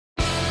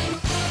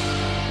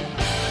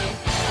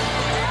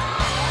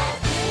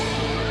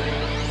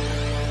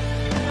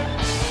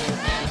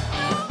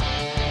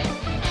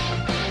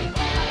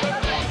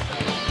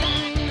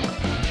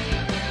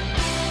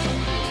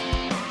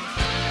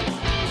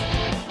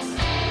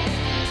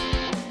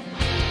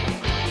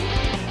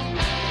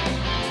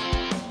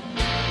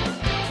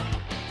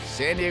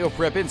San Diego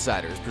Prep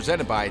Insiders,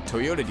 presented by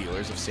Toyota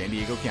Dealers of San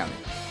Diego County.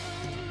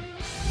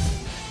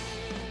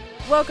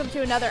 Welcome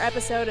to another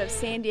episode of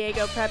San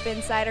Diego Prep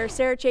Insider.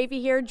 Sarah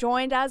Chafee here,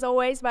 joined as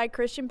always by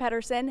Christian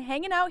Pedersen,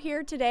 hanging out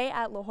here today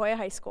at La Jolla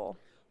High School.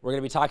 We're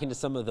going to be talking to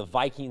some of the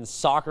Vikings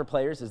soccer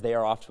players as they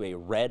are off to a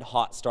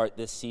red-hot start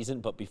this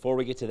season. But before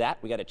we get to that,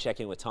 we got to check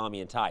in with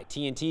Tommy and Ty.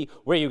 TNT,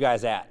 where are you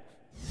guys at?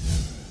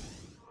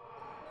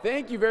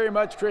 Thank you very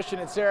much, Christian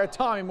and Sarah.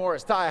 Tommy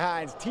Morris, Ty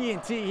Hines,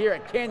 TNT here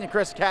at Canyon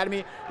Crest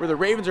Academy, where the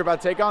Ravens are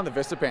about to take on the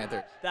Vista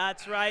Panthers.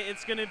 That's right.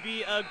 It's going to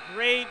be a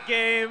great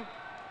game.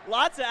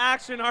 Lots of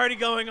action already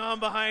going on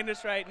behind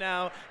us right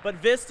now, but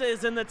Vista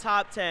is in the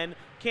top 10.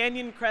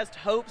 Canyon Crest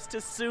hopes to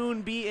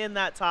soon be in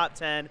that top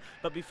 10.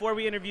 But before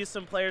we interview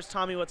some players,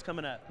 Tommy, what's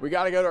coming up? We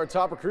got to go to our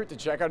top recruit to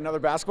check out another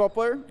basketball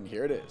player, and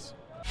here it is.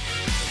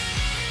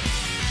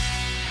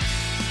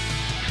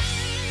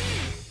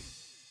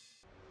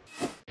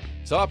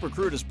 Top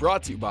Recruit is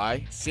brought to you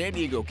by San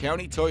Diego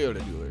County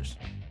Toyota Dealers.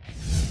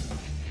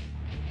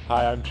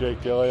 Hi, I'm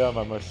Jake Gilliam.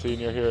 I'm a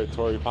senior here at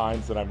Torrey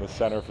Pines, and I'm the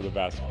center for the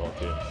basketball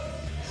team.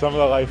 Some of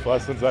the life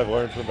lessons I've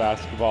learned from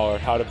basketball are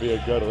how to be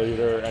a good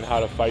leader and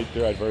how to fight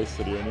through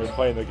adversity. When you're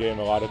playing the game,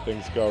 a lot of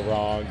things go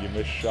wrong. You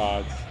miss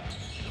shots,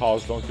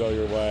 calls don't go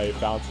your way,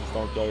 bounces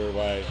don't go your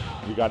way.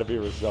 You got to be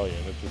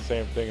resilient. It's the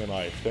same thing in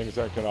life. Things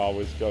aren't going to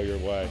always go your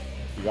way.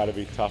 You got to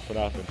be tough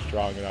enough and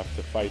strong enough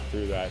to fight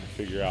through that and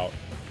figure out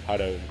how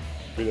to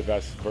be the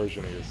best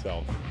version of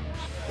yourself.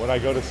 When I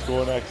go to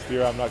school next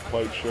year, I'm not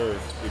quite sure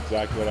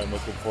exactly what I'm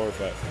looking for,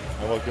 but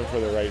I'm looking for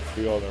the right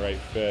feel, the right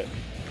fit,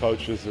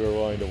 coaches who are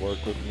willing to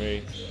work with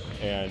me,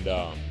 and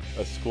a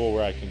school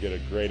where I can get a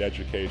great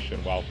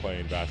education while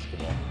playing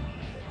basketball.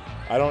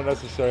 I don't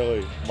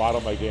necessarily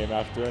model my game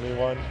after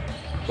anyone,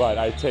 but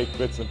I take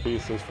bits and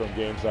pieces from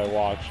games I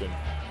watch and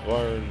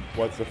learn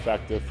what's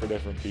effective for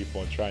different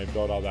people and try and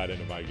build all that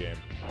into my game.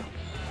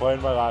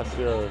 Playing my last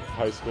year of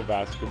high school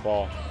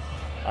basketball,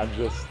 I'm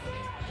just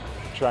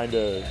trying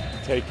to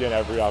take in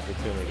every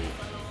opportunity.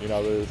 You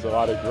know, there's a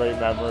lot of great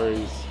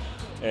memories,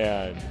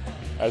 and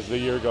as the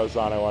year goes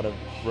on, I want to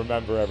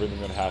remember everything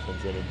that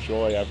happens and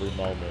enjoy every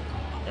moment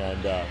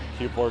and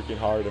keep working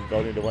hard and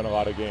building to win a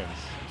lot of games.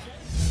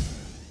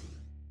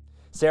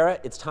 Sarah,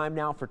 it's time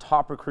now for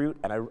Top Recruit,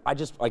 and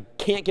I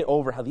can't get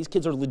over how these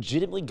kids are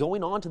legitimately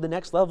going on to the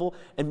next level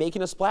and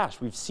making a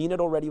splash. We've seen it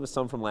already with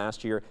some from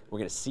last year. We're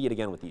going to see it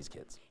again with these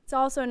kids. It's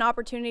also an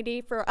opportunity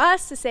for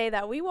us to say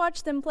that we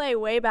watched them play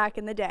way back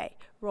in the day.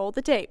 Roll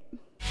the tape.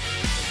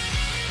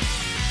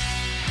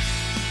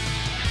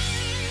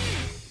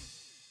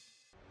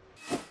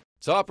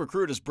 Top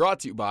Recruit is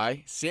brought to you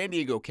by San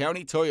Diego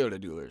County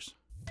Toyota Dealers.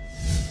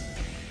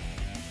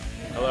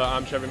 Hello,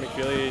 I'm Trevor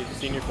McFeely,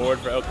 senior forward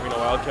for El Camino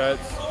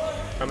Wildcats.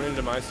 Coming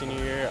into my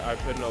senior year, I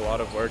put in a lot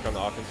of work on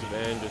the offensive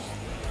end, just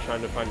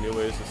trying to find new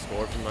ways to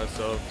score for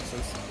myself,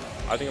 since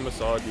I think I'm a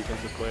solid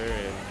defensive player,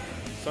 and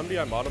somebody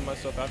I modeled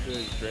myself after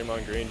is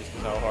Draymond Green, just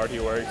because how hard he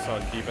works on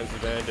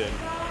defensive end, and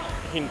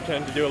he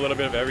tends to do a little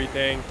bit of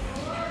everything.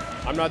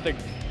 I'm not the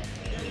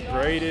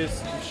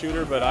greatest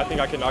shooter, but I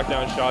think I can knock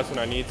down shots when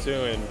I need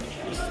to, and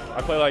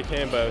I play like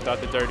him, but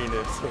without the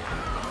dirtiness.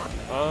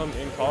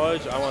 In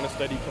college, I want to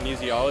study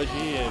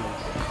kinesiology and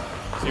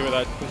see where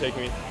that can take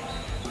me.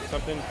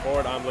 Something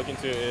forward I'm looking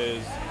to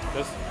is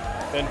just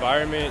the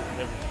environment,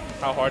 and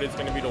how hard it's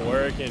going to be to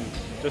work, and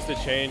just the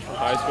change from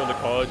high school to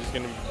college is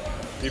going to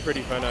be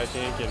pretty fun, I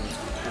think, and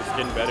just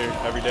getting better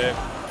every day.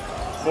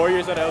 4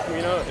 years at El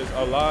Camino is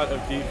a lot of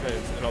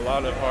defense and a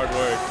lot of hard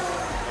work.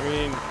 I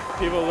mean,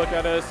 people look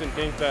at us and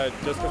think that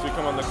just because we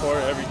come on the court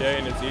every day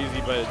and it's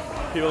easy, but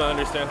people don't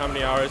understand how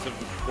many hours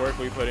of work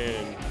we put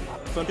in.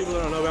 Some people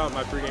don't know about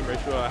my pregame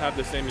ritual. I have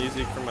the same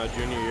music from my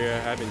junior year. I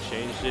haven't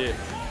changed it.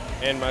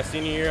 And my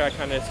senior year, I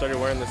kind of started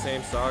wearing the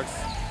same socks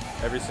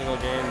every single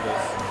game.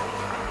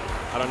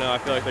 I don't know, I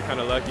feel like they're kind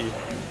of lucky.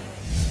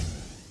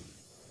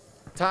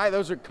 Ty,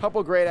 those are a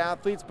couple great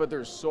athletes, but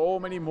there's so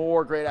many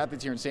more great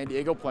athletes here in San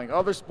Diego playing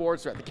other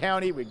sports throughout the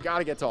county. We got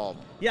to get to all of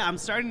them. Yeah, I'm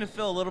starting to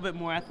feel a little bit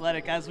more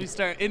athletic as we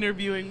start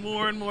interviewing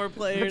more and more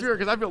players.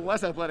 Because I feel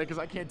less athletic because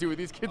I can't do what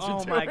these kids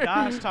are doing. Oh my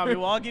gosh, Tommy.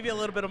 Well, I'll give you a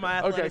little bit of my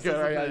athleticism. Okay, good.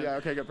 All right, yeah,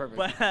 okay, good,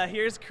 perfect. But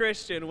here's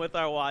Christian with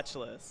our watch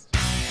list.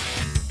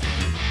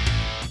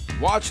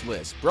 Watch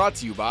list brought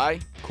to you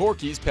by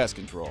Corky's Pest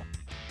Control.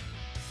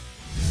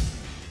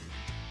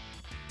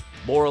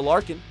 Laura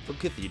Larkin from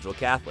Cathedral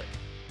Catholic.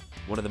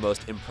 One of the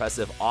most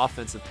impressive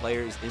offensive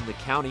players in the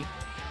county,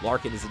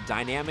 Larkin is a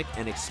dynamic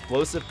and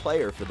explosive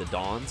player for the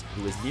Dons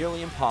who is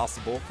nearly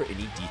impossible for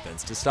any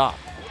defense to stop.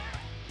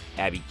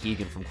 Abby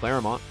Keegan from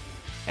Claremont.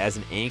 As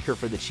an anchor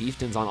for the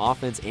Chieftains on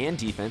offense and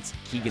defense,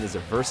 Keegan is a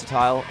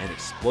versatile and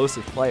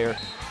explosive player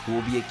who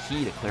will be a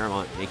key to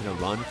Claremont making a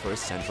run for a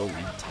Central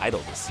League title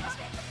this season.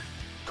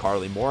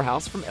 Carly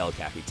Morehouse from El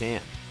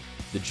Capitan.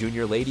 The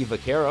junior Lady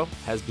Vaquero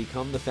has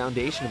become the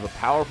foundation of a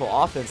powerful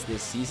offense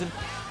this season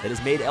that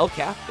has made El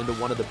Cap into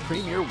one of the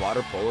premier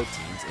water polo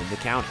teams in the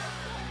county.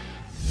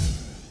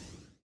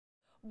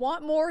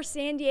 Want more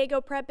San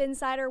Diego Prep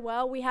Insider?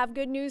 Well, we have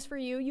good news for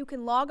you. You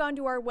can log on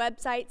to our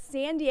website,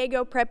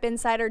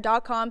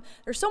 SanDiegoPrepInsider.com.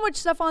 There's so much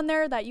stuff on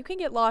there that you can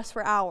get lost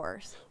for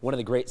hours. One of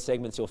the great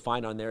segments you'll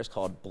find on there is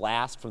called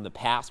Blast from the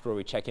Past, where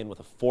we check in with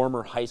a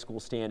former high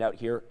school standout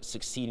here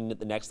succeeding at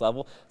the next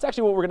level. It's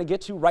actually what we're going to get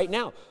to right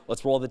now.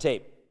 Let's roll the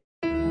tape.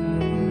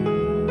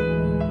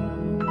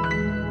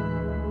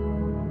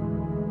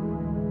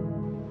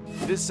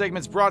 This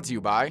segment's brought to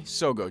you by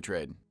Sogo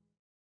Trade.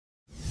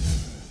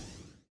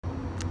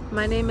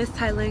 My name is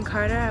Tylynn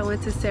Carter. I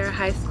went to Sarah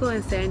High School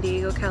in San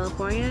Diego,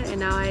 California, and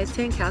now I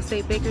attend Cal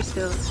State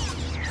Bakersfield.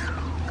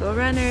 Go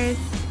Runners!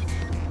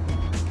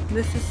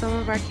 This is some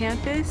of our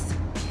campus.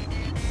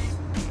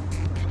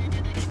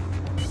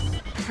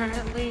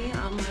 Currently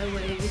on my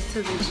way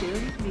to the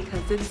gym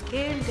because it's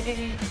game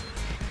day.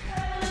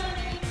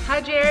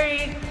 Hi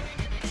Jerry!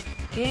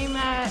 Game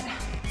at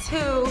 2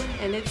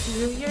 and it's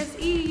New Year's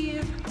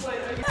Eve. Let's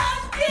get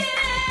it!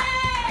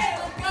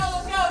 Let's go,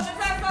 let's go. The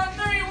test on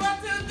 3.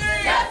 1, 2, 3.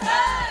 Yes,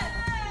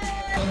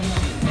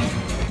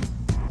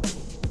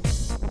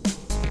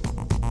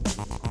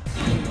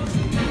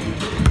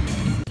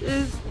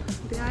 This is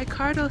the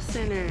Icardo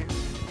Center,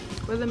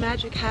 where the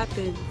magic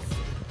happens.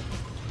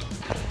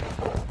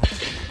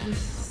 This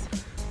is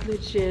the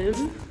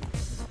gym.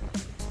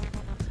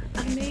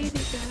 I made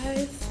it,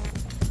 guys.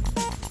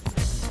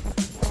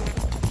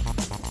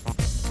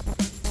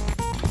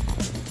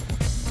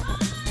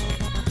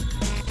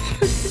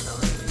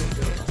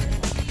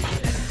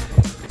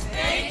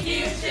 Thank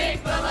you,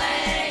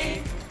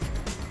 Chick-fil-A.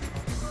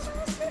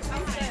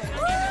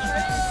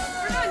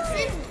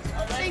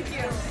 Thank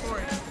you.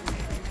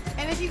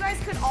 And if you guys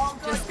could all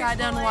go Just got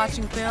done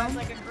watching film.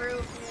 like a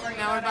group.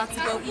 Now we're about to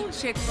go eat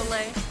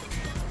Chick-fil-A.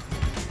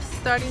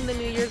 Starting the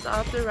New Year's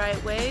off the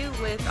right way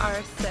with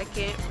our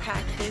second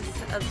practice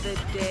of the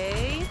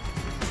day.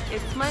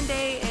 It's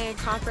Monday and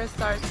conference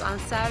starts on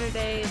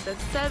Saturday the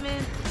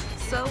 7th.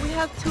 So we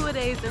have 2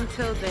 days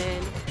until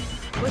then.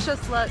 Wish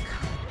us luck.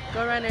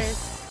 Go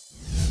Runners.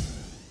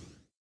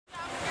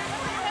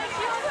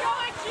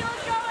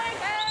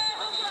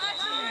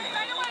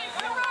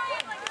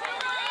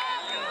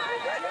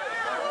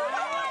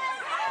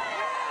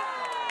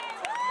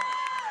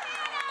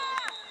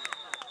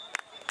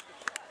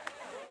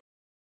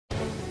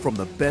 From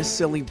the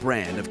best-selling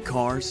brand of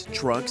cars,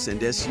 trucks,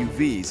 and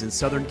SUVs in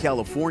Southern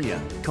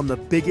California come the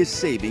biggest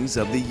savings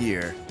of the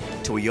year.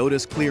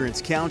 Toyota's clearance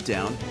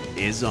countdown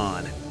is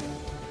on.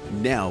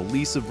 Now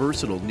lease a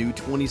versatile new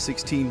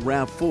 2016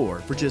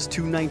 RAV4 for just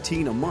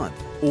 $219 a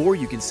month. Or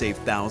you can save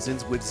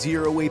thousands with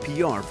 0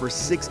 APR for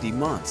 60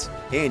 months.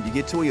 And you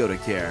get Toyota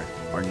Care,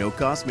 our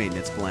no-cost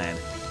maintenance plan.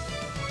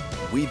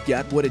 We've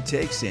got what it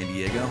takes, San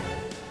Diego.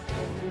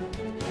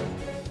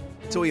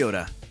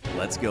 Toyota,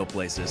 let's go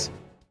places.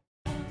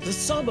 The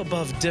sub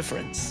above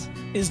difference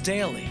is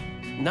daily,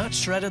 not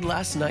shredded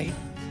last night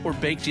or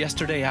baked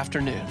yesterday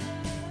afternoon.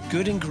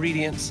 Good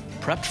ingredients,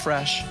 prepped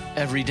fresh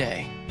every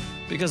day.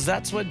 Because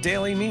that's what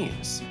daily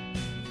means.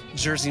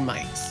 Jersey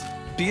Mike's.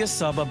 Be a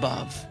sub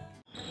above.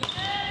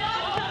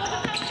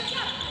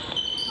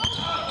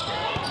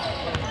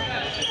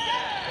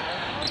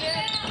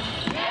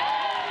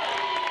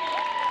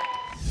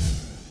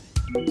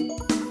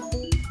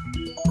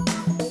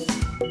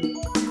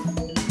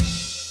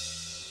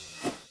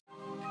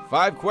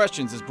 Five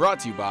Questions is brought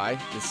to you by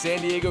the San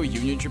Diego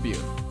Union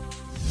Tribune.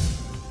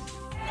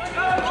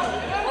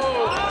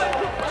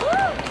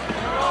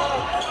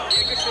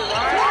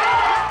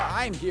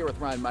 I'm here with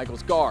Ryan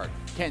Michaels, guard,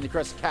 Canyon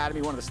Crest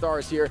Academy, one of the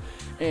stars here.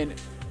 And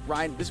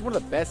Ryan, this is one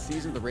of the best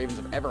seasons the Ravens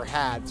have ever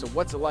had. So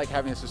what's it like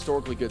having this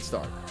historically good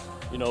start?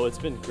 You know, it's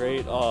been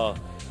great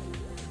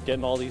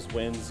getting all these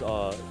wins.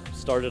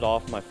 Started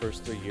off my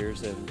first 3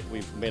 years and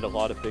we've made a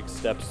lot of big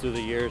steps through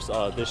the years.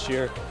 This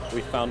year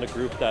we found a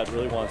group that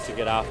really wants to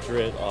get after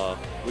it.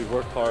 We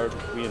work hard,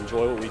 we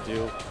enjoy what we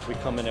do. We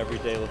come in every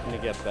day looking to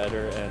get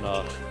better, and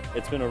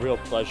it's been a real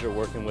pleasure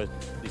working with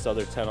these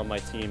other 10 on my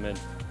team, and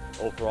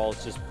overall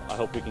it's just, I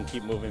hope we can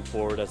keep moving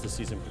forward as the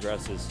season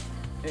progresses.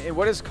 And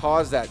what has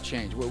caused that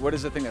change? What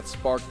is the thing that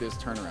sparked this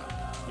turnaround?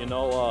 You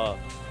know,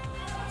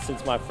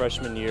 since my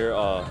freshman year,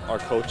 our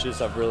coaches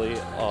have really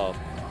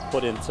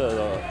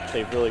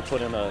they've really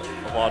put in a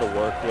lot of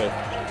work with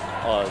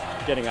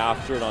getting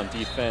after it on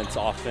defense,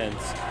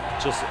 offense,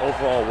 just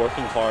overall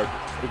working hard.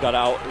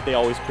 They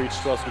always preach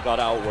to us, we got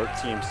to outwork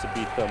teams to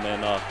beat them,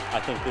 and I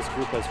think this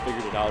group has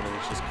figured it out and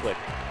it's just clicked.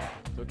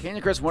 So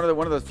Canyon Crest, one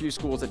of the few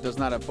schools that does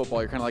not have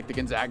football. You're kind of like the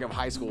Gonzaga of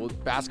high school.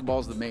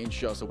 Basketball is the main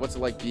show. So what's it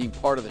like being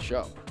part of the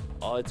show?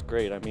 Oh, it's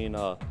great. I mean,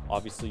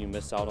 obviously you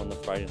miss out on the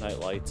Friday night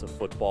lights of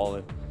football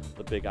and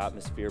the big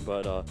atmosphere,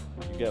 but you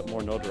get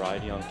more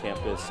notoriety on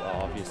campus,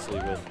 obviously,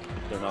 with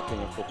there not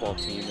being a football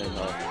team, and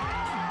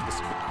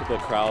the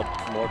crowd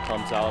more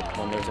comes out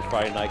when there's a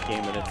Friday night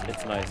game, and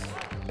it's nice.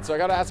 So I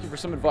got to ask you for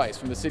some advice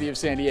from the city of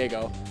San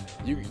Diego.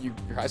 Your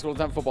high school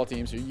doesn't have a football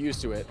team, so you're used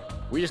to it.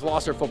 We just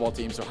lost our football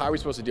team, so how are we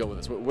supposed to deal with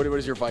this? What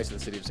is your advice to the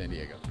city of San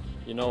Diego?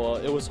 You know,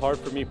 it was hard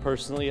for me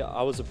personally.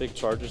 I was a big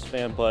Chargers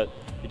fan, but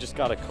you just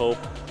got to cope.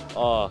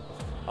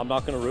 I'm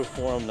not going to root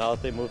for them now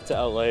that they moved to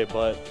LA,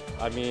 but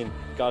I mean,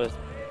 got to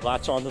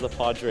latch on to the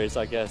Padres,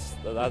 I guess.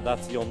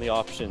 That's the only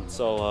option.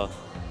 So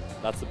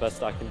that's the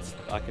best I can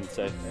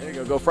say. There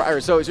you go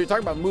Friars. So you're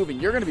talking about moving.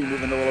 You're going to be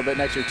moving a little bit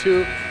next year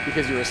too,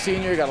 because you're a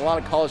senior. You got a lot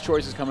of college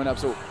choices coming up.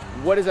 So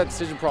what is that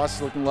decision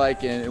process looking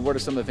like, and what are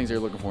some of the things that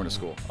you're looking for in a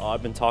school?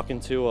 I've been talking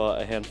to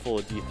a handful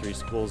of D3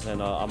 schools,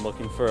 and I'm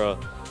looking for a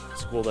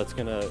school that's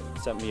going to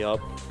set me up,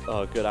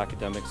 a good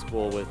academic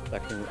school with I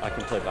can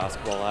play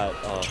basketball at.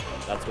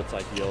 That's what's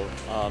ideal.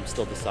 I'm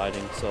still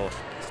deciding, so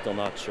still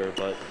not sure,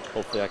 but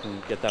hopefully I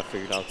can get that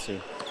figured out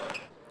soon.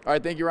 All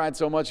right, thank you, Ryan,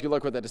 so much. Good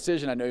luck with that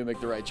decision. I know you make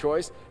the right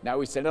choice. Now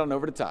we send it on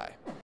over to Ty.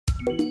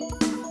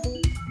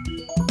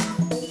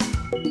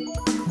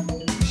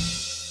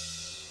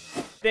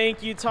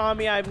 Thank you,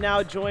 Tommy. I'm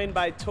now joined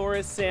by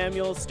Taurus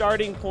Samuel,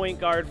 starting point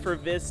guard for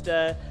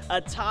Vista, a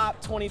top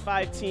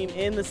 25 team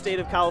in the state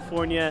of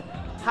California.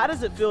 How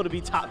does it feel to be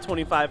top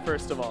 25,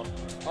 first of all?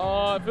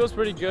 It feels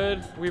pretty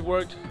good. We've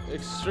worked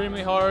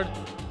extremely hard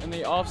in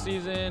the off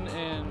season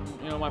and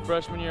my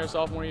freshman year,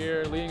 sophomore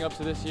year, leading up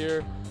to this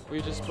year.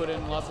 We just put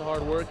in lots of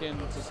hard work, and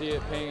to see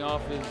it paying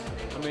off is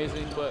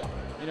amazing. But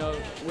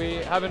we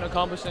haven't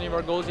accomplished any of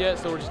our goals yet,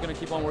 so we're just going to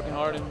keep on working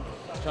hard and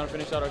trying to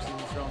finish out our season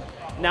strong.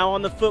 Now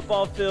on the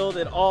football field,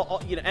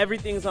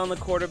 everything's on the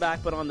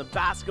quarterback, but on the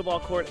basketball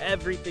court,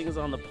 everything's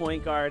on the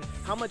point guard.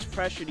 How much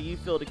pressure do you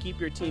feel to keep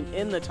your team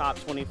in the top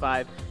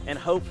 25 and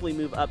hopefully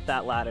move up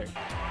that ladder?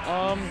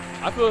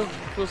 I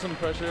feel some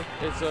pressure.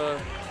 It's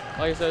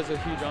like I said, it's a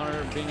huge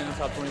honor being in the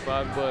top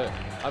 25, but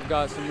I've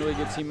got some really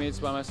good teammates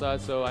by my side,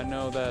 so I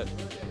know that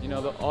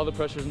all the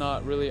pressure is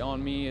not really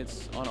on me,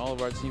 it's on all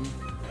of our team.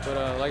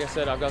 But like I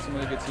said, I've got some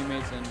really good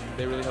teammates, and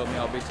they really helped me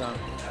out big time.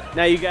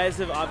 Now you guys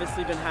have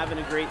obviously been having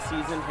a great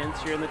season, hence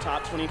you're in the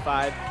top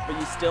 25, but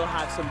you still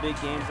have some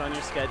big games on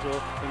your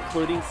schedule,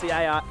 including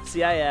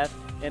CIF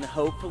and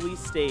hopefully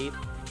state.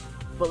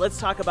 But let's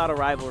talk about a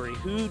rivalry.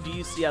 Who do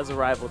you see as a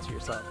rival to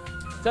yourself?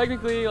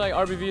 Technically,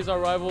 RBV is our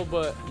rival,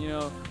 but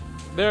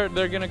they're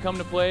going to come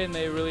to play, and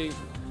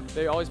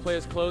they always play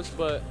us close,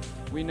 but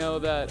we know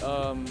that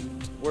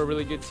we're a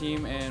really good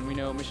team, and we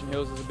know Mission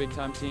Hills is a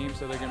big-time team,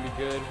 so they're going to be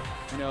good.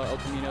 El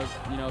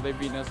Camino's, they've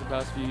beaten us the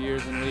past few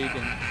years in league,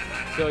 and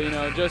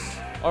so, just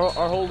our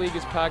whole league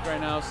is packed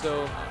right now,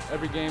 so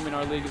every game in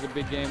our league is a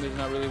big game. There's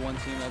not really one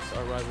team that's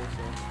our rival.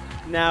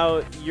 So.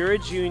 Now, you're a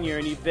junior,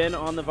 and you've been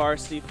on the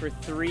varsity for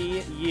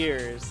 3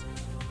 years.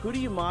 Who do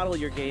you model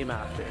your game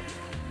after?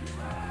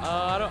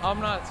 I'm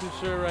not too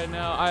sure right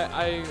now.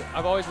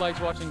 I've always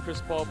liked watching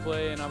Chris Paul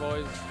play, and I've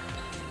always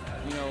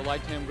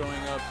liked him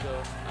growing up,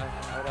 so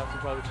I'd have to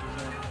probably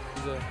choose him.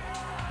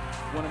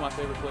 He's one of my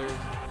favorite players.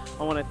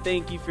 I want to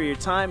thank you for your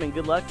time and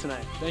good luck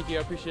tonight. Thank you,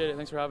 I appreciate it.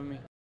 Thanks for having me.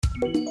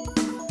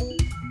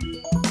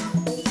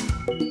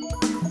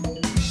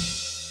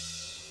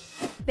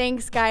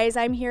 Thanks, guys.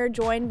 I'm here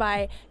joined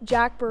by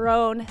Jack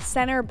Barone,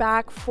 center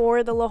back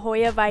for the La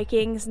Jolla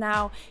Vikings.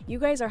 Now, you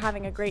guys are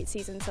having a great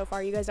season so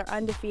far. You guys are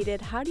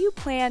undefeated. How do you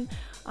plan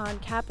on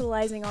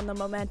capitalizing on the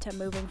momentum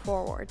moving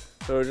forward?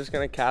 So we're just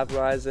going to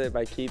capitalize it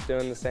by keep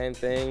doing the same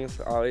things.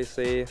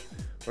 Obviously,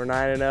 we're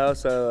 9-0,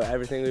 so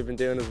everything we've been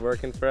doing is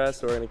working for us,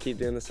 so we're going to keep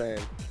doing the same.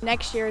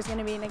 Next year is going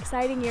to be an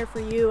exciting year for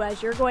you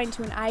as you're going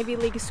to an Ivy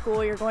League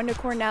school. You're going to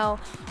Cornell.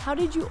 How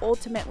did you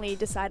ultimately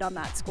decide on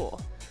that school?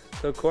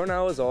 So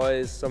Cornell was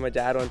always, my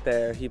dad went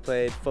there, he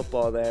played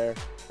football there,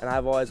 and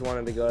I've always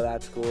wanted to go to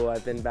that school.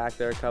 I've been back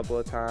there a couple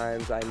of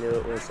times. I knew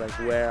it was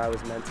where I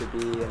was meant to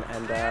be and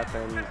end up,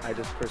 and I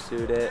just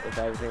pursued it with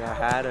everything I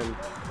had and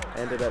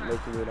ended up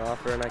making me an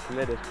offer, and I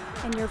committed.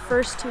 In your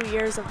first 2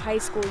 years of high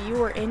school, you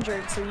were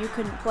injured, so you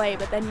couldn't play,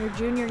 but then your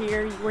junior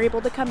year, you were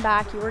able to come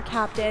back, you were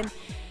captain.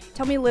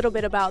 Tell me a little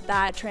bit about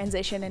that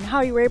transition and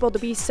how you were able to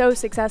be so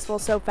successful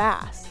so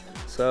fast.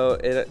 So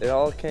it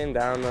all came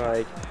down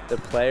to the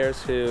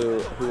players who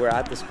were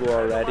at the school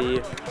already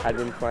had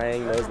been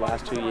playing those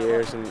last 2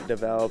 years and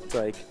developed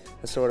a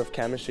sort of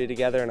chemistry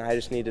together, and I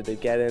just needed to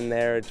get in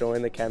there,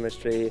 join the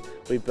chemistry.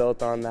 We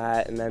built on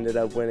that and ended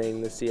up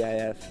winning the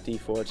CIF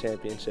D4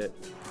 championship.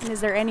 And is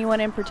there anyone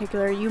in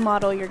particular you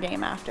model your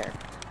game after?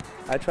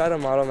 I try to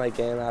model my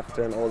game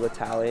after an old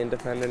Italian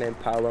defender named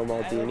Paolo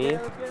Maldini,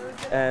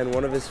 and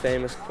one of his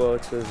famous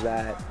quotes was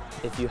that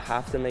if you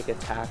have to make a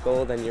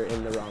tackle, then you're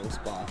in the wrong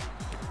spot.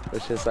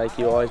 Which is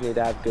you always need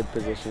to have good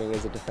positioning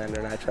as a defender,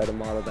 and I try to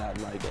model that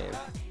in my game.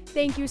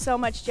 Thank you so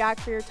much, Jack,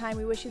 for your time.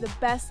 We wish you the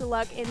best of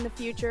luck in the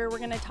future. We're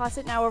going to toss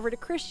it now over to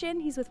Christian.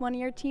 He's with one of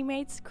your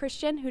teammates.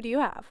 Christian, who do you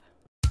have?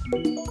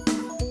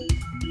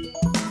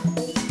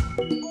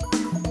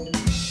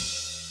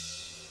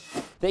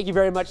 Thank you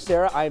very much,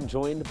 Sarah. I am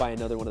joined by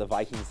another one of the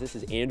Vikings. This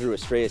is Andrew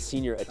Estrella,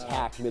 senior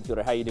attack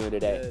midfielder. How are you doing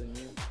today?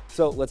 Good.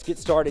 So let's get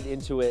started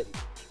into it.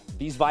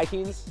 These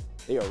Vikings,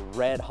 they are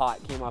red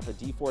hot. Came off a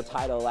D4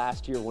 title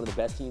last year, one of the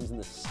best teams in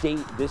the state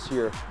this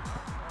year.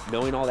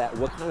 Knowing all that,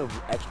 what kind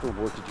of extra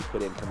work did you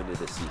put in coming into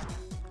this season?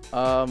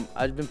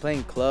 I've been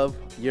playing club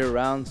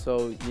year-round,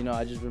 so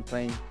I just been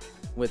playing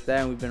with that,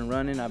 and we've been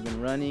running. I've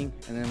been running,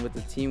 and then with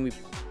the team,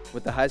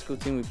 with the high school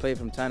team, we play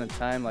from time to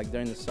time,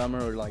 during the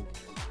summer or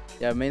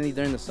yeah, mainly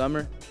during the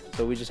summer.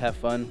 So we just have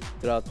fun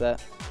throughout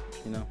that,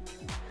 you know.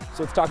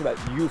 So let's talk about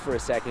you for a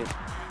second.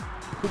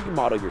 Who do you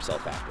model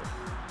yourself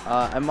after?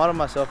 I model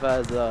myself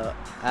as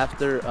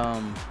after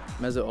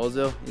Mesut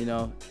Ozil. You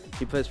know,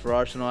 he plays for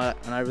Arsenal,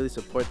 and I really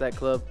support that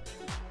club.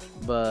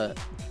 But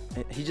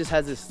he just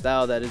has this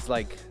style that is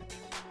like,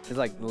 it's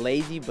like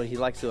lazy, but he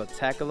likes to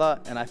attack a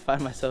lot, and I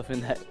find myself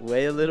in that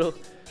way a little.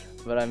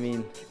 But I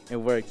mean, it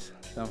works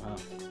somehow.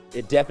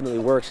 It definitely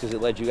works because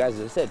it led you guys,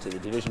 as I said, to the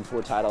Division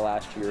IV title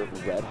last year,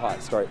 red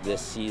hot start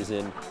this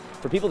season.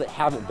 For people that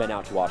haven't been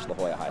out to watch La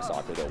Jolla High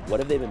soccer, though, what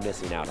have they been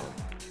missing out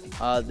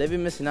on? They've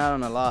been missing out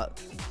on a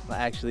lot,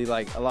 actually,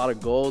 like a lot of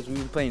goals. We've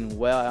been playing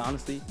well,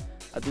 honestly.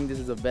 I think this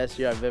is the best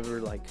year I've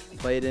ever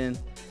played in.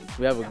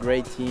 We have a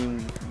great team.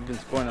 We've been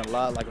scoring a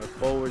lot, like our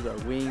forwards, our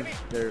wings,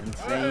 they're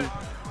insane.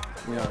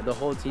 You know, the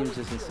whole team's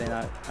just insane.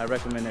 I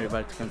recommend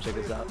everybody to come check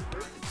us out.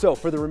 So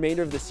for the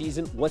remainder of the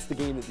season, what's the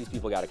game that these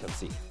people got to come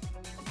see?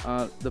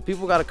 The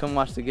people got to come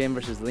watch the game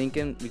versus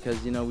Lincoln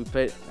because, you know, we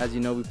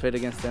played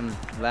against them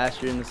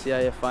last year in the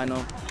CIF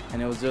final,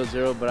 and it was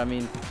 0-0. But I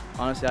mean,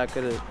 honestly, I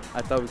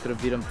thought we could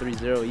have beat them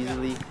 3-0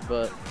 easily.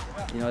 But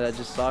you know, that's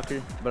just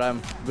soccer. But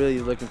I'm really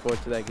looking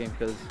forward to that game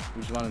because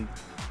we just want to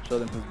show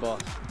them who's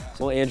boss.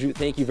 Well, Andrew,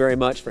 thank you very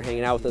much for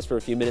hanging out with us for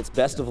a few minutes.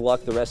 Best of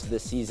luck the rest of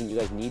this season. You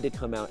guys need to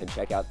come out and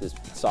check out this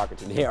soccer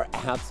team. They are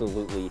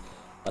absolutely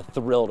a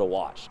thrill to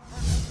watch.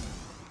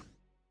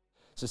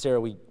 So Sarah,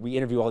 we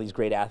interview all these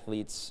great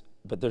athletes,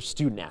 but they're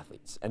student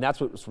athletes, and that's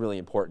what's really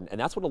important,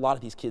 and that's what a lot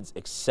of these kids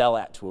excel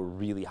at to a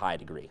really high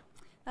degree.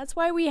 That's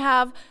why we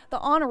have the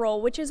Honor Roll,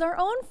 which is our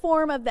own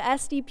form of the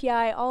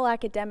SDPI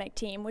all-academic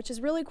team, which is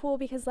really cool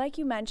because, like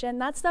you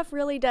mentioned, that stuff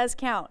really does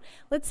count.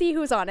 Let's see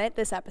who's on it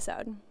this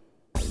episode.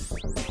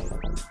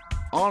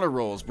 Honor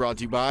Roll is brought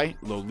to you by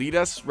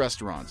Lolitas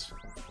Restaurants.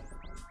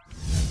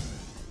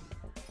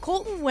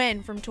 Colton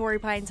Wynn from Torrey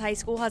Pines High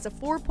School has a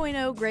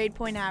 4.0 grade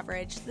point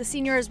average. The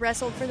senior has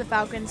wrestled for the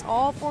Falcons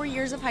all 4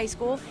 years of high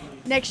school.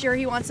 Next year,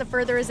 he wants to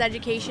further his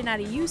education at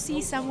a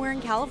UC somewhere in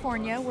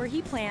California where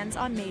he plans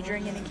on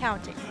majoring in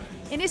accounting.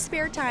 In his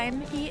spare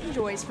time, he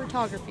enjoys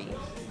photography.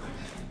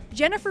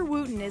 Jennifer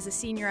Wooten is a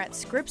senior at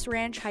Scripps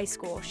Ranch High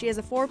School. She has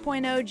a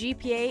 4.0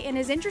 GPA and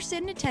is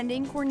interested in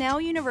attending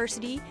Cornell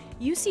University,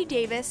 UC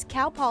Davis,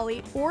 Cal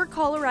Poly, or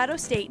Colorado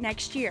State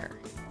next year.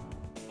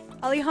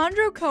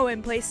 Alejandro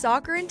Cohen plays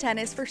soccer and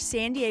tennis for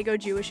San Diego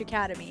Jewish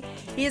Academy.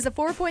 He has a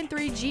 4.3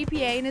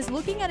 GPA and is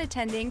looking at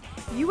attending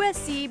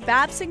USC,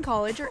 Babson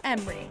College, or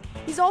Emory.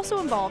 He's also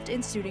involved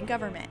in student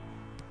government.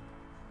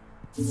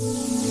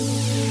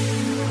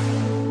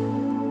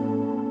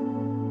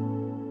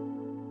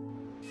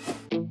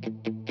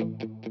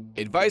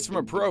 Advice from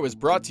a Pro is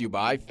brought to you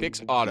by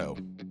Fix Auto.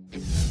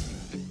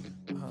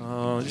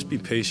 Just be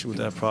patient with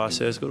that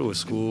process. Go to a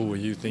school where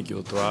you think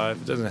you'll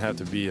thrive. It doesn't have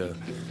to be a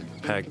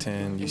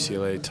Pac-10,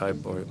 UCLA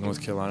type or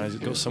North Carolina.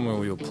 Just go somewhere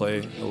where you'll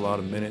play a lot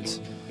of minutes.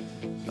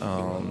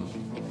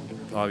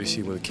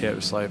 Obviously, with a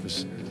campus life,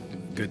 it's a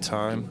good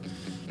time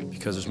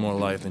because there's more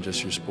life than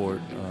just your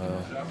sport.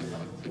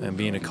 And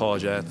being a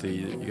college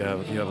athlete, you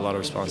have a lot of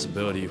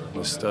responsibility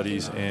with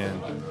studies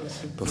and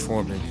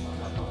performing.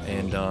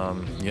 And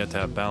you have to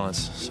have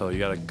balance. So you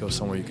got to go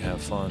somewhere you can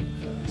have fun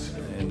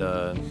and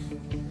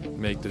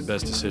make the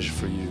best decision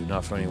for you,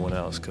 not for anyone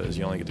else, because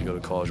you only get to go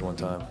to college one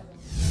time.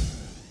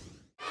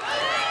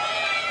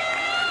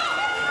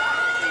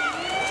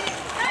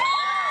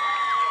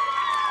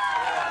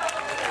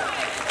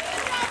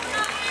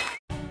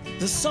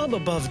 The sub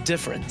above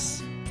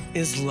difference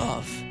is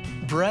love.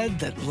 Bread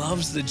that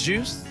loves the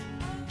juice,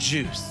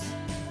 juice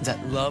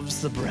that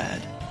loves the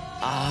bread.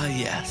 Ah,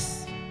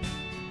 yes.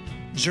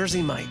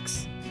 Jersey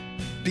Mike's.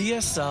 Be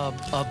a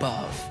sub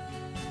above.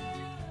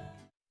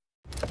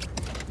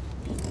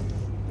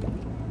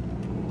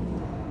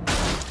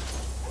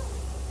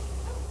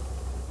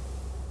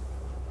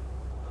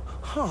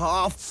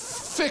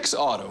 Fix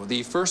Auto,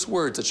 the first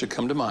words that should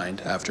come to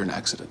mind after an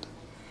accident.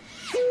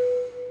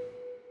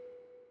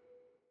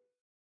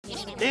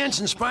 Ants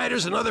and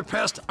spiders and other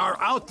pests are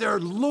out there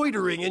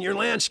loitering in your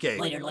landscape.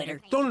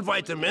 Loiter. Don't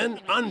invite them in.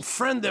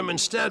 Unfriend them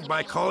instead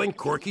by calling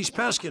Corky's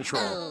Pest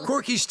Control.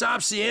 Corky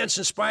stops the ants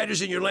and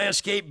spiders in your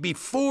landscape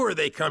before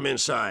they come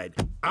inside.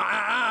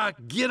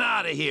 Get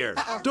out of here.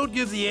 Don't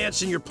give the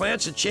ants in your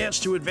plants a chance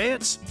to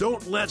advance.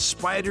 Don't let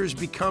spiders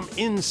become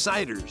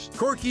insiders.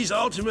 Corky's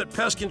Ultimate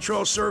Pest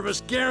Control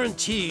Service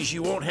guarantees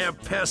you won't have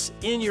pests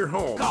in your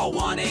home. Call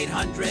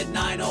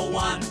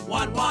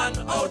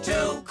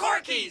 1-800-901-1102.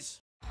 Corky's!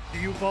 Do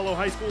you follow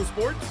high school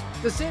sports?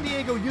 The San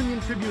Diego Union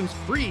Tribune's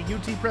free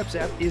UT Preps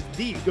app is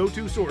the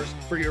go-to source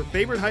for your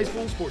favorite high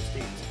school sports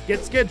teams.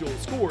 Get schedules,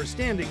 scores,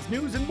 standings,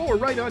 news, and more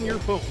right on your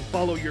phone.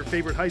 Follow your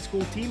favorite high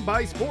school team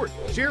by sport.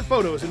 Share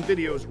photos and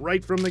videos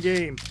right from the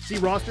game. See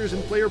rosters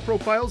and player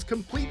profiles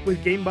complete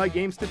with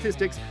game-by-game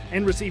statistics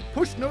and receive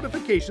push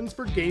notifications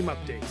for game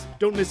updates.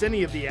 Don't miss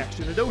any of the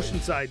action at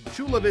Oceanside,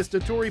 Chula Vista,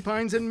 Torrey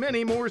Pines, and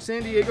many more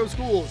San Diego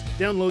schools.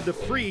 Download the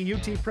free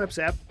UT Preps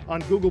app on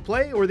Google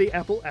Play or the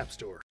Apple App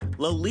Store.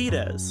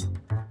 Lolitas.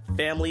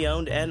 family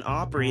owned and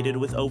operated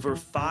with over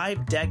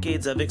 5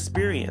 decades of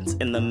experience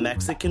in the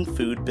Mexican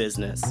food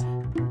business.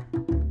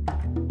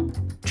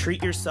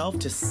 Treat yourself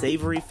to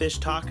savory fish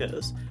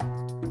tacos,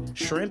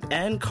 shrimp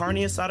and carne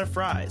asada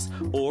fries,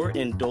 or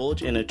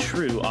indulge in a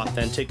true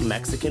authentic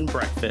Mexican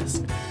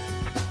breakfast.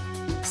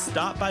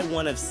 Stop by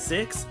one of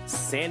 6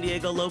 San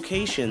Diego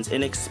locations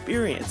and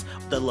experience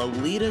the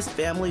Lolita's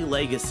family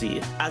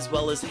legacy, as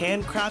well as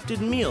handcrafted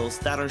meals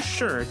that are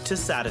sure to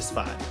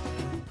satisfy.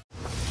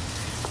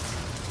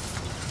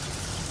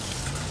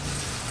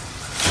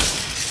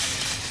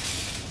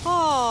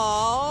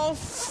 Oh,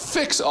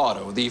 fix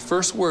auto, the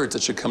first words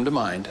that should come to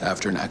mind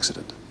after an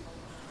accident.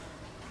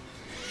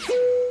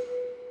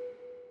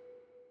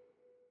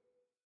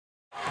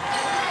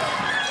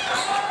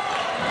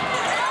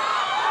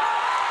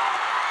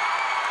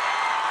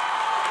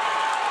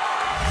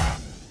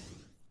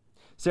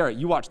 Sarah,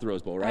 you watched the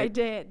Rose Bowl, right? I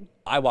did.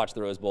 I watched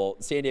the Rose Bowl.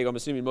 San Diego, I'm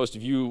assuming most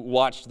of you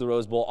watched the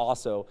Rose Bowl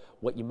also.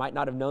 What you might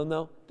not have known,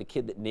 though, the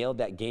kid that nailed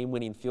that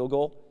game-winning field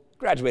goal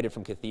graduated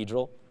from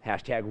Cathedral.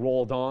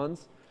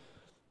 #RollDawns.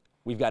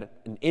 We've got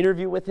an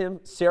interview with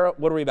him. Sarah,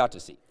 what are we about to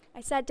see?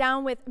 I sat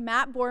down with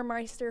Matt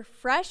Bormeister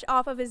fresh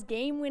off of his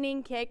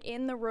game-winning kick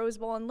in the Rose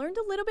Bowl and learned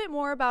a little bit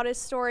more about his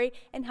story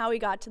and how he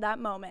got to that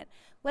moment.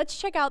 Let's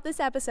check out this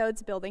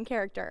episode's Building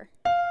Character.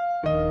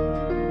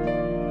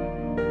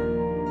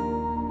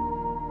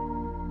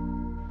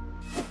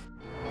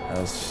 I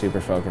was super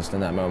focused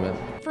in that moment.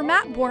 For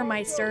Matt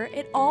Bormeister,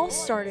 it all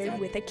started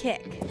with a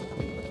kick.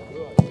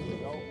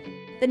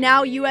 The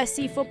now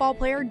USC football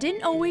player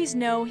didn't always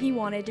know he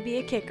wanted to be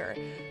a kicker,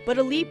 but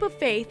a leap of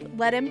faith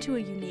led him to a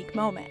unique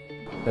moment.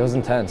 It was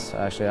intense,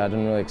 actually. I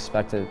didn't really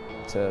expect it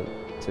to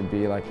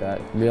be like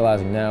that.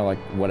 Realizing now like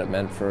what it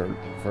meant for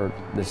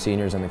the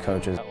seniors and the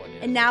coaches.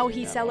 And now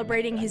he's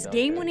celebrating his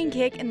game-winning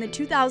kick in the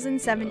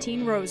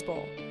 2017 Rose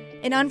Bowl.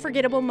 An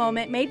unforgettable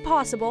moment made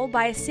possible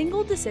by a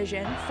single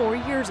decision 4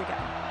 years ago.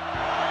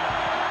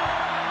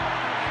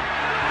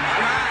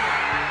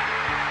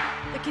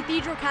 The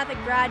Cathedral Catholic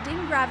grad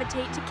didn't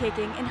gravitate to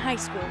kicking in high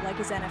school like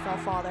his NFL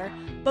father,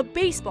 but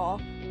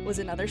baseball was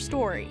another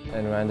story.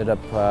 And I ended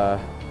up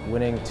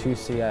winning 2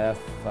 CIF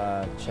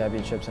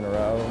championships in a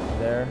row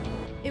there.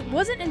 It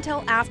wasn't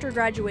until after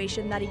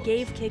graduation that he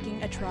gave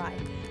kicking a try,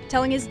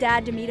 telling his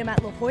dad to meet him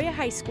at La Jolla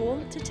High School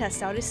to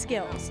test out his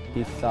skills.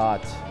 He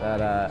thought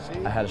that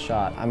I had a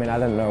shot. I mean, I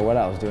didn't know what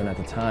I was doing at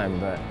the time,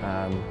 but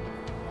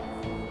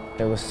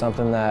it was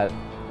something that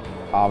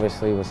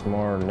obviously was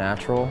more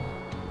natural.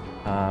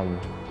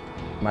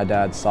 My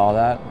dad saw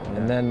that,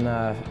 and then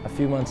a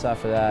few months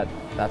after that,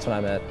 that's when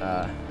I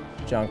met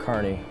John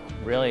Carney.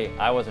 Really,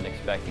 I wasn't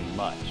expecting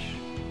much,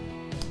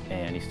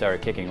 and he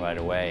started kicking right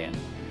away, and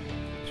it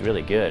was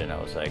really good, and I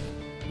was like,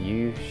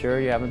 "You sure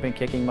you haven't been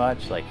kicking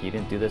much? Like, you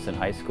didn't do this in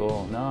high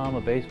school?" "No, I'm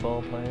a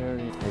baseball player."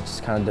 It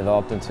just kind of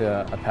developed into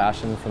a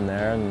passion from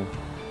there, and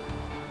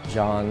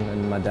John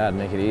and my dad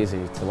make it easy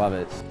to love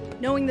it.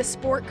 Knowing the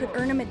sport could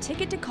earn him a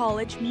ticket to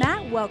college,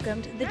 Matt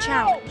welcomed the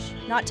challenge,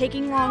 not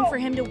taking long for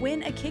him to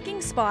win a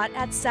kicking spot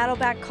at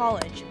Saddleback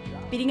College,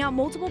 beating out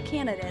multiple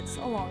candidates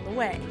along the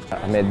way.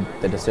 I made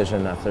the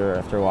decision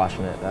after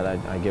watching it that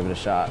I'd give it a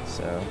shot,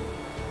 so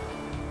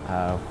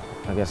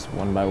I guess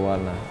one by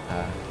one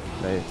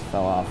they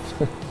fell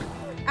off.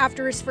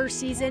 After his first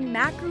season,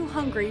 Matt grew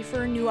hungry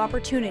for a new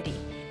opportunity.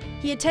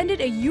 He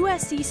attended a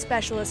USC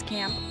specialist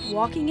camp,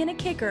 walking in a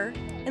kicker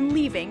and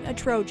leaving a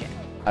Trojan.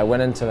 I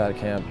went into that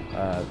camp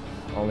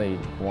only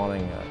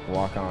wanting a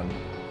walk-on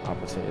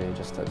opportunity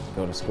just to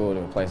go to school to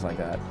a place like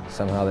that.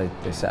 Somehow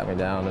they sat me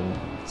down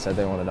and said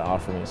they wanted to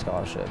offer me a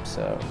scholarship.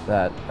 So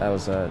that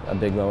was a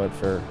big moment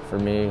for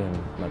me and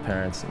my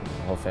parents and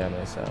the whole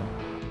family. So.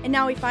 And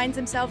now he finds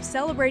himself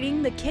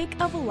celebrating the kick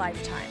of a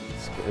lifetime.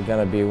 It's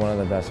gonna be one of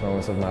the best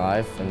moments of my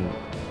life, and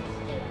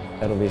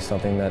it'll be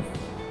something that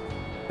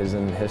is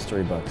in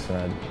history books.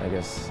 And I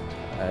guess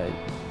I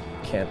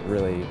can't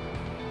really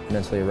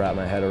mentally wrap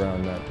my head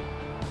around that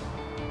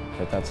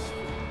that's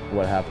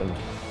what happened.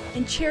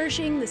 And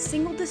cherishing the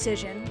single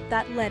decision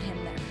that led him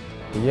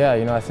there. Yeah,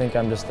 you know, I think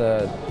I'm just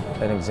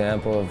an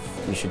example of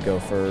you should go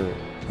for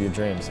your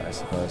dreams, I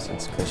suppose.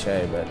 It's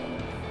cliche, but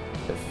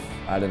if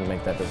I didn't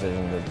make that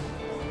decision to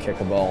kick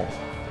a ball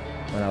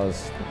when I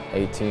was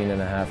 18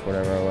 and a half,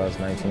 whatever I was,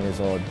 19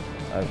 years old,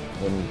 I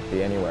wouldn't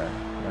be anywhere.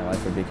 My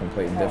life would be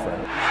completely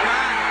different.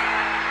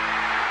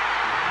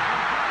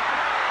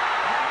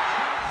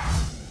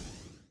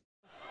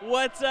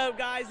 What's up,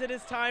 guys? It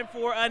is time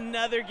for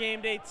another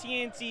game day.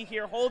 TNT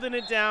here holding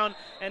it down,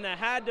 and I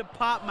had to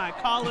pop my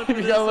collar for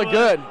this. You gotta look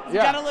good. You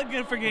gotta look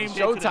good for game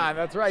day. Showtime,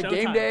 that's right. Showtime.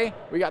 Game day.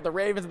 We got the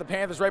Ravens and the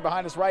Panthers right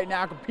behind us right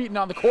now, competing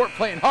on the court,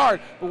 playing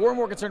hard. But we're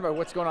more concerned about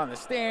what's going on in the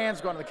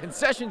stands, going on in the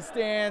concession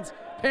stands,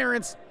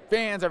 parents,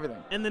 fans, everything.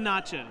 And the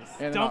nachos.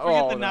 And Don't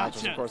forget the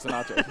nachos. nachos. Of course, the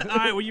nachos. All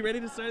right, well, you ready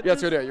to start Yeah,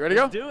 this? let's do it. You ready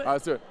to go? Let's do it. All right,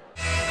 let's do it.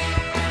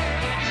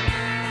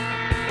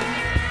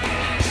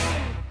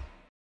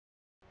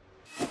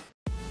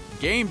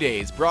 Game Day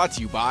is brought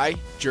to you by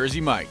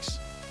Jersey Mike's.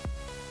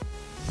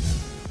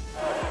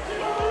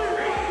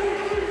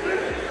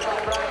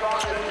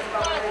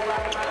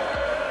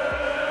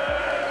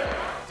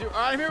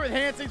 right, I'm here with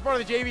Hansing's part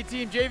of the JV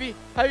team. JV,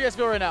 how do you guys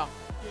feel right now?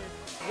 Good.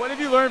 What have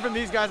you learned from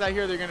these guys I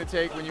hear they're going to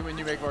take when you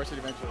make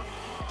varsity eventually?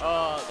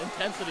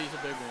 Intensity is a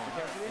big one.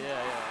 Intensity? Yeah.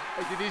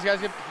 Hey, did these guys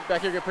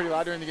back here get pretty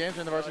loud during the games,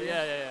 during the varsity?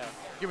 Yeah.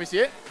 Can we see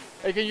it?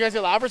 Hey, can you guys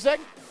get loud for a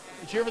second?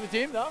 You cheer for the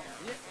team? No?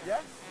 Yeah?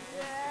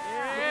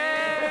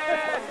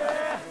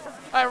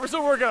 All right, we're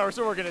still working on it. We're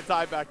still working it.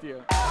 Ty, back to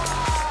you.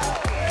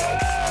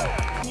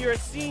 You're a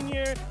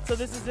senior, so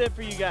this is it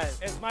for you guys.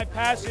 It's my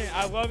passion.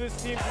 I love this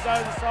team since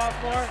I was a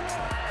sophomore.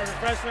 As a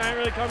freshman, I didn't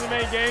really come to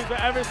many games, but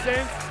ever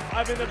since,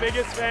 I've been the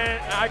biggest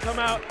fan. And I come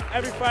out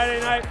every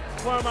Friday night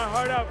pouring my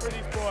heart out for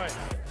these boys.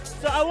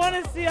 So I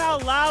want to see how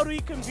loud we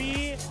can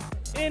be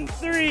in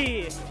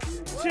 3,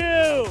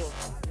 2,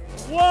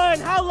 1.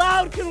 How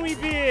loud can we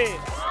be?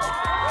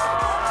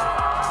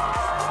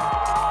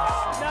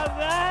 Now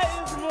that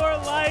is more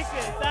like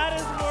it. That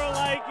is more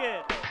like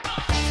it.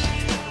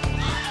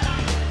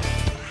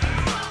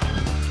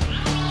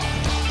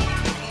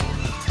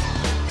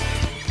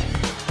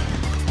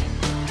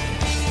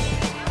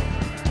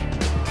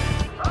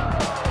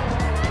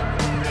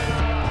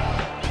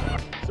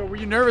 So were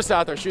you nervous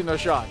out there shooting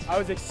those shots? I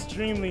was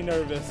extremely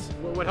nervous.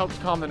 What helped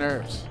calm the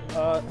nerves?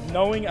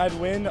 Knowing I'd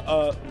win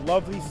a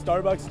lovely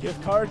Starbucks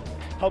gift card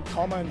helped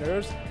calm my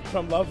nerves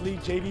from lovely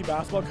JV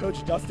basketball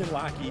coach Dustin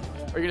Lackey.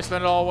 Are you gonna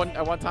spend it all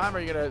at one time, or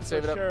are you gonna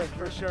save it up?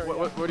 For sure.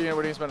 What are you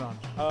gonna spend it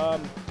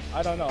on?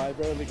 I don't know. I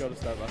rarely go to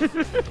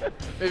Starbucks.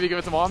 Maybe give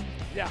it to mom?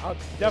 Yeah,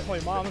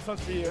 definitely. Mom, this one's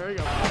for you. There you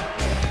go.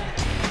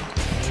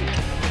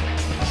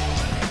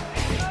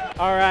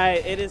 All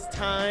right, it is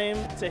time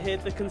to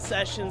hit the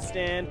concession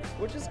stand.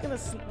 We're just gonna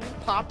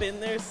pop in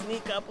there,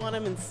 sneak up on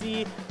them, and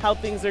see how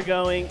things are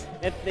going.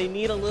 If they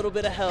need a little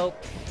bit of help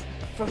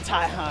from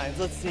Ty Hines,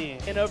 let's see.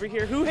 And over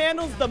here, who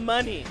handles the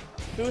money?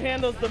 Who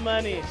handles the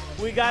money?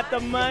 We got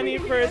the money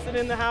person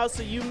in the house,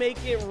 so you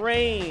make it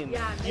rain.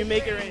 Yeah, you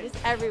make it rain. It's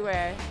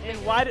everywhere. And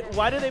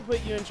why do they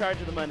put you in charge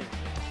of the money?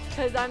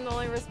 Because I'm the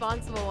only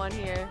responsible one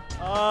here.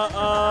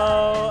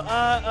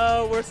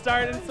 Uh-oh, we're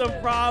starting some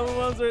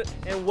problems.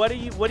 And what do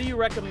you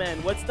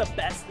recommend? What's the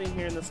best thing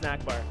here in the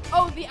snack bar?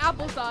 Oh, the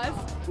applesauce.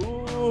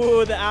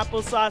 Ooh, the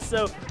applesauce.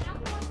 So,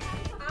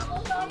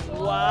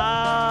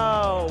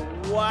 wow,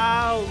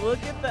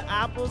 look at the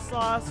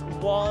applesauce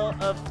wall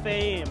of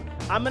fame.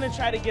 I'm gonna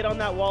try to get on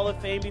that wall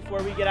of fame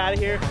before we get out of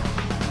here.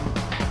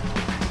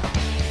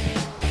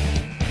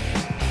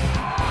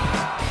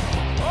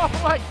 Oh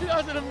my God, that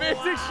was an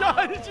amazing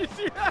shot. Did you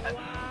see that?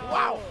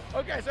 Wow.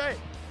 Okay, so hey,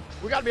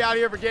 we got to be out of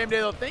here for game day,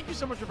 though. Thank you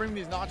so much for bringing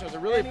these nachos. I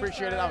really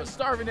appreciate it. I was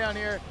starving down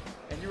here,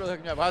 and you really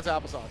hooked me up. How's the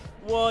applesauce?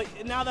 Well,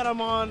 now that I'm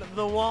on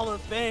the wall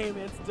of fame,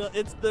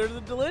 they're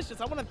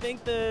delicious. I want to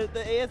thank the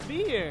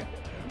ASB here.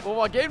 Well,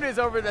 while game day's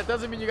over, that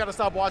doesn't mean you got to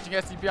stop watching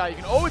SDPI. You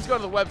can always go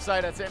to the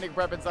website at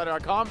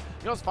SanDiegoPrepInsider.com. You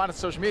can also find us on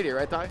social media,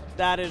 right, Ty?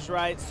 That is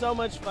right. So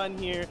much fun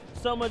here.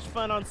 So much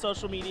fun on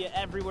social media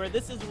everywhere.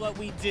 This is what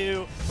we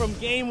do, from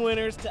game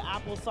winners to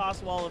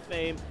applesauce wall of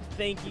fame.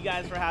 Thank you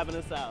guys for having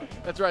us out.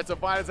 That's right. So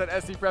find us at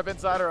SD Prep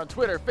Insider on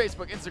Twitter,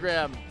 Facebook,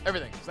 Instagram,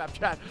 everything.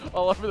 Snapchat,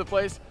 all over the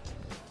place.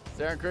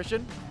 Sarah and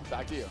Christian,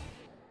 back to you.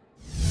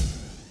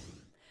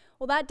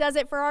 Well, that does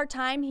it for our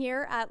time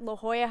here at La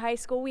Jolla High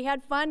School. We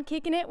had fun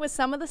kicking it with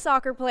some of the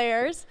soccer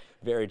players.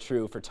 Very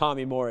true. For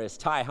Tommy Morris,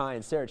 Ty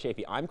Hines, Sarah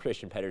Chafee, I'm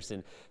Christian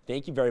Pedersen.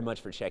 Thank you very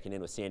much for checking in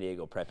with San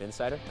Diego Prep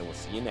Insider, and we'll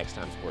see you next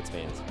time, sports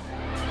fans.